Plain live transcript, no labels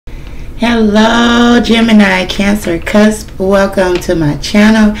Hello, Gemini, Cancer, Cusp. Welcome to my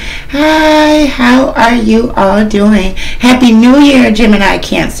channel. Hi, how are you all doing? Happy New Year, Gemini,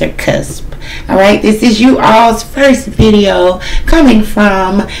 Cancer, Cusp. All right, this is you all's first video coming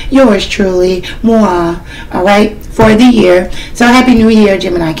from yours truly, moi. All right, for the year. So happy New Year,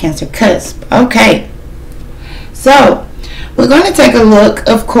 Gemini, Cancer, Cusp. Okay, so we're going to take a look,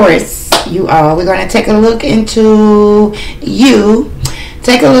 of course, you all. We're going to take a look into you.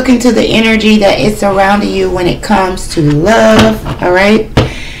 Take a look into the energy that is surrounding you when it comes to love. All right,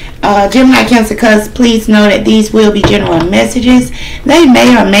 Gemini, Cancer, Cusp, please know that these will be general messages. They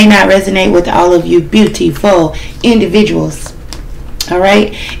may or may not resonate with all of you beautiful individuals. All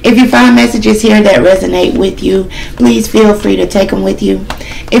right, if you find messages here that resonate with you, please feel free to take them with you.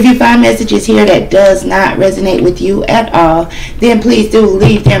 If you find messages here that does not resonate with you at all, then please do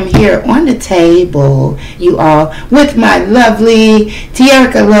leave them here on the table, you all, with my lovely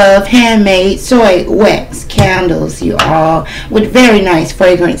TErickaLove handmade soy wax candles, you all, with very nice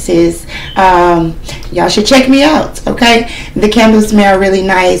fragrances. Y'all should check me out, okay? The candles smell really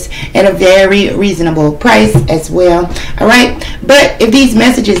nice at a very reasonable price as well. All right, but if these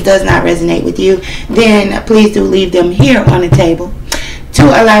messages does not resonate with you, then please do leave them here on the table to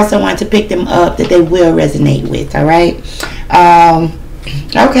allow someone to pick them up that they will resonate with. All right,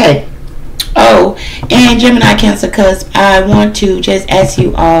 okay. Oh, and Gemini, Cancer, Cusp, I want to just ask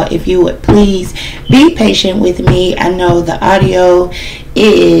you all if you would please be patient with me. I know the audio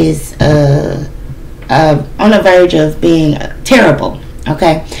is on the verge of being terrible.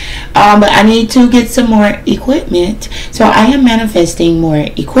 Okay, but I need to get some more equipment, so I am manifesting more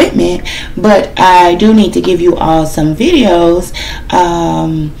equipment, but I do need to give you all some videos.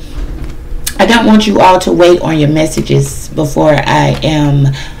 I don't want you all to wait on your messages before I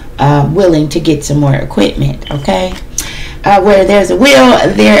am willing to get some more equipment. Okay, where there's a will,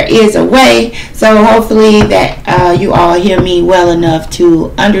 there is a way. So hopefully that you all hear me well enough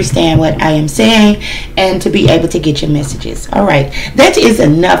to understand what I am saying and to be able to get your messages. All right, that is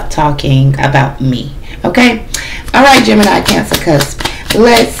enough talking about me. Okay, all right, Gemini, Cancer, Cusp,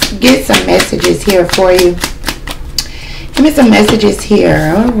 let's get some messages here for you. Give me some messages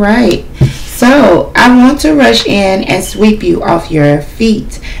here. All right, so I want to rush in and sweep you off your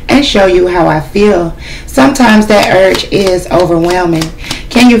feet and show you how I feel. Sometimes that urge is overwhelming.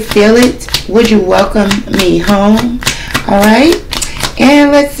 Can you feel it? Would you welcome me home? All right,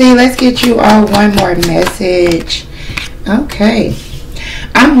 and let's see, let's get you all one more message. Okay,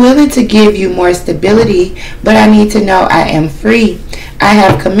 I'm willing to give you more stability, but I need to know I am free. I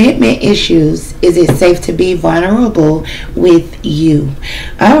have commitment issues. Is it safe to be vulnerable with you?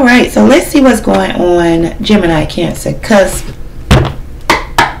 All right, so let's see what's going on, Gemini, Cancer, Cusp.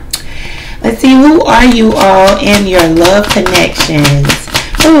 Let's see, who are you all in your love connections?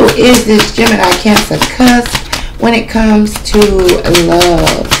 Who is this Gemini, Cancer, Cusp when it comes to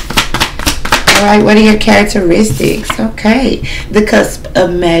love? All right, what are your characteristics? Okay, the cusp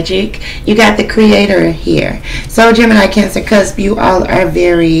of magic. You got the creator here. So Gemini, Cancer, Cusp, you all are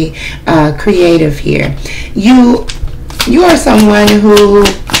very creative here. You are someone who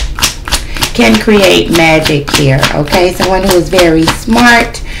can create magic here. Okay, someone who is very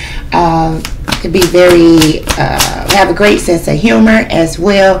smart, could be very have a great sense of humor as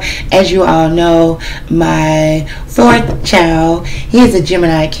well. As you all know, my fourth child, he is a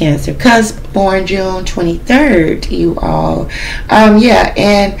Gemini, Cancer, Cusp, born June 23rd, you all. Yeah,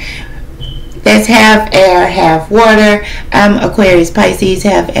 and that's half air, half water. Aquarius, Pisces,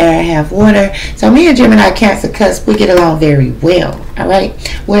 half air, half water. So me and Gemini, Cancer, Cusp, we get along very well. All right,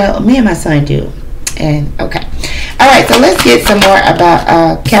 well, me and my son do. And okay, all right, so let's get some more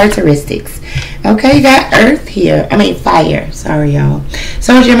about characteristics. Okay, you got earth here, I mean fire, sorry y'all.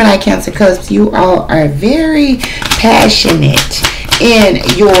 So Gemini, Cancer, Cusp, you all are very passionate in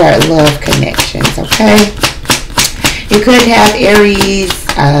your love connections. Okay, you could have Aries,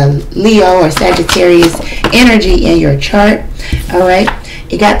 Leo, or Sagittarius energy in your chart. All right,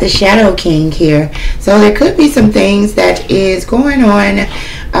 you got the Shadow King here, so there could be some things that is going on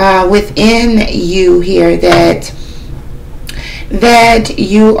within you here that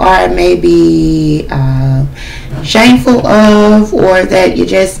you are maybe shameful of, or that you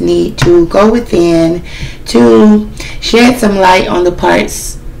just need to go within to shed some light on the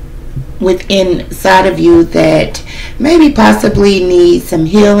parts within inside of you that maybe possibly need some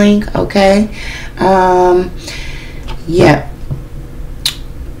healing. Okay, yeah.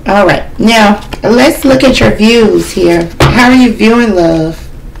 All right, now let's look at your views here. How are you viewing love?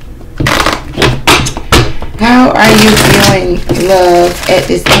 How are you viewing love at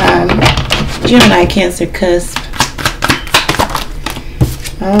this time, Gemini, Cancer, Cusp?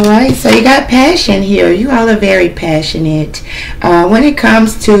 All right, so you got passion here. You all are very passionate. When it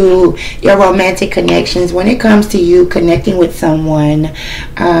comes to your romantic connections, when it comes to you connecting with someone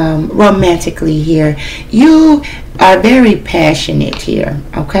romantically here, you are very passionate here,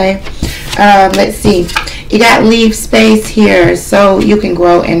 okay? Let's see. You got leave space here so you can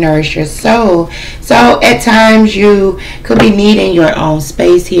grow and nourish your soul. So at times you could be needing your own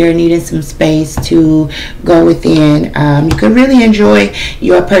space here, needing some space to go within. You could really enjoy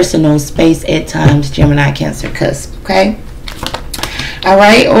your personal space at times, Gemini, Cancer, Cusp, okay? All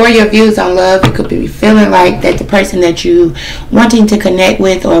right, or your views on love. You could be feeling like that the person that you wanting to connect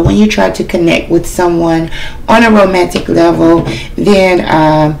with, or when you try to connect with someone on a romantic level,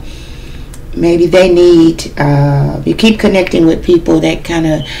 then maybe they need, you keep connecting with people that kind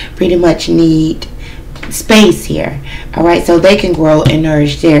of pretty much need space here. All right, so they can grow and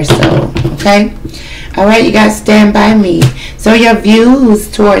nourish their soul, okay? All right, you guys stand by me. So your views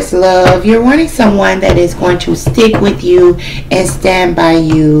towards love, you're wanting someone that is going to stick with you and stand by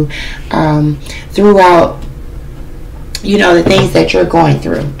you throughout, you know, the things that you're going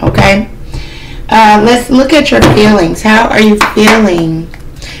through, okay? Let's look at your feelings. How are you feeling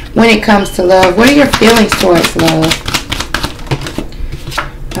when it comes to love? What are your feelings towards love?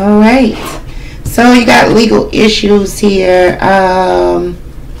 All right, so you got legal issues here.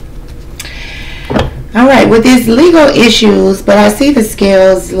 All right, with these legal issues, but I see the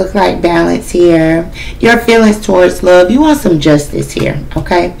scales look like balance here. Your feelings towards love, you want some justice here,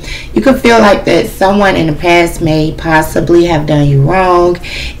 okay? You could feel like that someone in the past may possibly have done you wrong,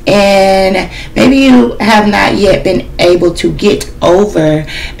 and maybe you have not yet been able to get over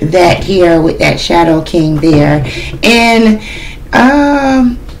that here with that Shadow King there. And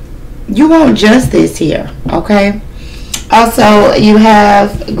you want justice here, okay? Also, you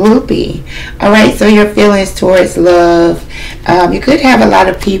have groupie. All right, so your feelings towards love. You could have a lot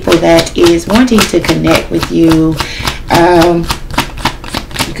of people that is wanting to connect with you.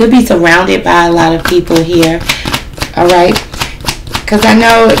 You could be surrounded by a lot of people here. All right, because I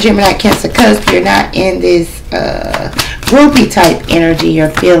know Gemini, Cancer, Cusp, you're not in this groupie type energy.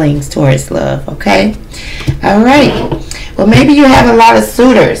 Your feelings towards love. Okay. All right. Well, maybe you have a lot of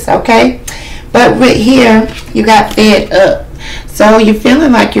suitors. Okay. But with here, you got fed up. So you're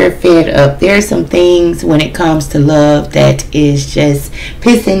feeling like you're fed up. There's some things when it comes to love that is just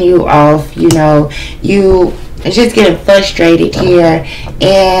pissing you off. You know, you are just getting frustrated here.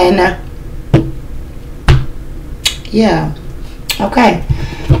 And yeah. Okay.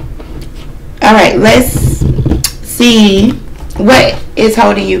 All right. Let's see what is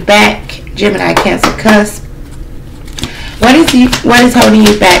holding you back, Gemini, Cancer, Cusp. What is holding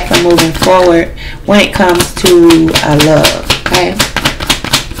you back from moving forward when it comes to love? Okay.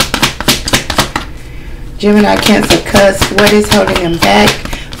 Gemini, Cancer, Cusp. What is holding them back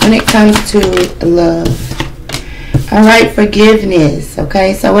when it comes to love? All right, forgiveness.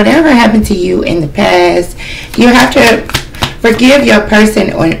 Okay, so whatever happened to you in the past, you have to forgive your person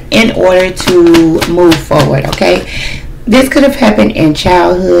in order to move forward. Okay, this could have happened in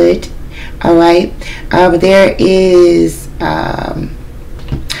childhood. All right, there is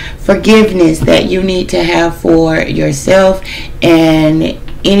forgiveness that you need to have for yourself and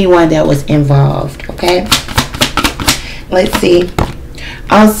anyone that was involved. Okay, let's see.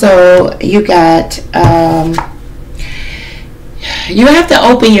 Also, you got you have to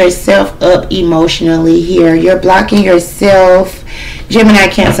open yourself up emotionally here. You're blocking yourself, Gemini,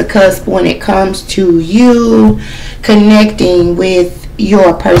 Cancer, Cusp, when it comes to you connecting with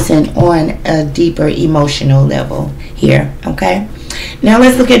your person on a deeper emotional level here. Okay, now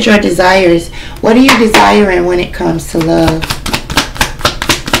let's look at your desires. What are you desiring when it comes to love?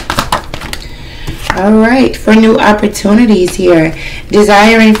 All right, for new opportunities here,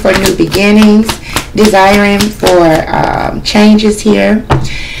 desiring for new beginnings, desiring for changes here,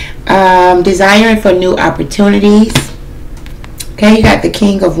 desiring for new opportunities. Okay, you got the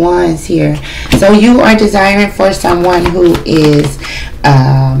King of Wands here. So you are desiring for someone who is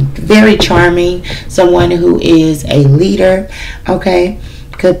very charming, someone who is a leader. Okay,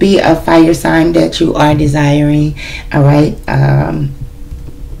 could be a fire sign that you are desiring. All right,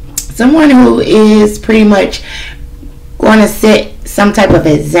 someone who is pretty much going to set some type of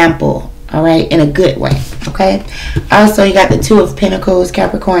example. All right, in a good way. Okay, also you got the Two of Pentacles,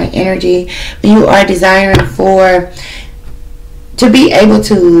 Capricorn energy. You are desiring for to be able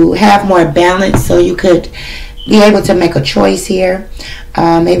to have more balance, so you could be able to make a choice here.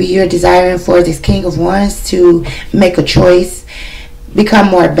 Maybe you're desiring for this King of Wands to make a choice, become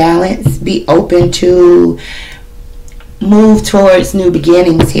more balanced, be open to move towards new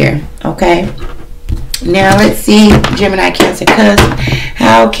beginnings here. Okay, now let's see, Gemini, Cancer, Cusp,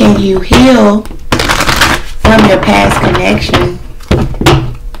 How can you heal from your past connection?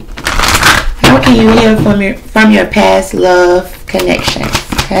 How can you heal from your past love connections?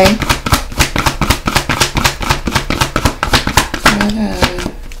 Okay.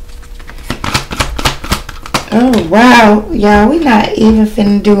 Oh wow, y'all, we not even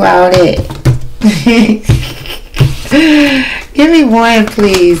finna do all that. Give me one,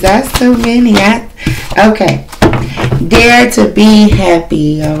 please. That's so many. Okay. Dare to be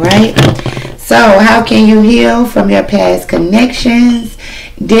happy. All right. So, how can you heal from your past connections?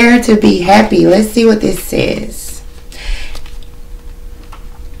 Dare to be happy. Let's see what this says.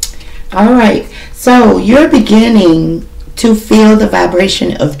 All right. So, you're beginning to feel the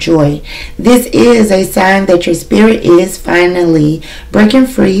vibration of joy. This is a sign that your spirit is finally breaking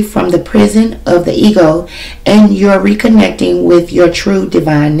free from the prison of the ego and you're reconnecting with your true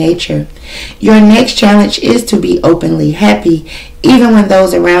divine nature. Your next challenge is to be openly happy, even when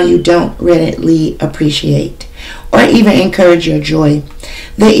those around you don't readily appreciate or even encourage your joy.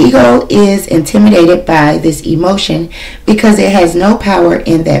 The ego is intimidated by this emotion because it has no power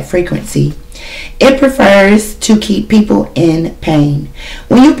in that frequency. It prefers to keep people in pain.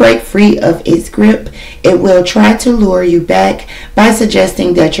 When you break free of its grip, it will try to lure you back by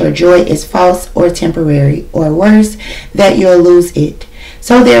suggesting that your joy is false or temporary, or worse, that you'll lose it.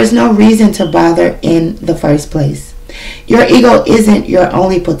 So there's no reason to bother in the first place. Your ego isn't your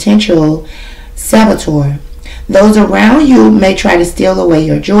only potential saboteur. Those around you may try to steal away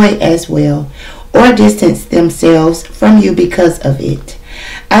your joy as well, or distance themselves from you because of it.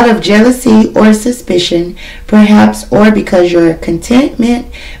 Out of jealousy or suspicion, perhaps, or because your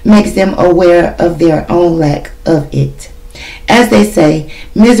contentment makes them aware of their own lack of it. As they say,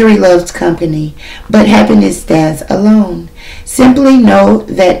 misery loves company, but happiness stands alone. Simply know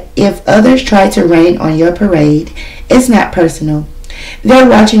that if others try to rain on your parade, it's not personal. They're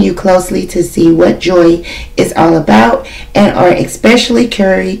watching you closely to see what joy is all about and are especially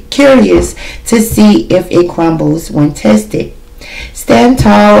curious to see if it crumbles when tested. Stand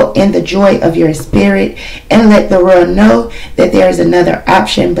tall in the joy of your spirit and let the world know that there is another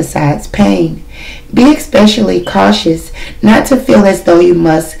option besides pain. Be especially cautious not to feel as though you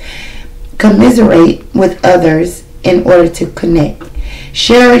must commiserate with others in order to connect.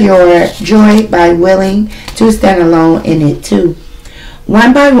 Share your joy by willing to stand alone in it too.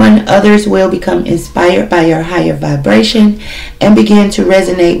 One by one, others will become inspired by your higher vibration and begin to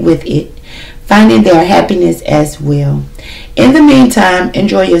resonate with it, finding their happiness as well. In the meantime,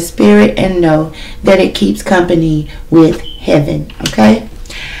 enjoy your spirit and know that it keeps company with heaven. Okay?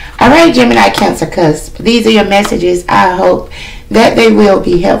 Alright, Gemini, Cancer, Cusp. These are your messages. I hope that they will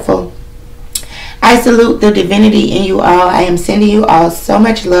be helpful. I salute the divinity in you all. I am sending you all so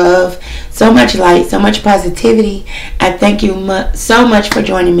much love, so much light, so much positivity. I thank you so much for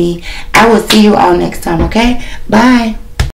joining me. I will see you all next time, okay? Bye.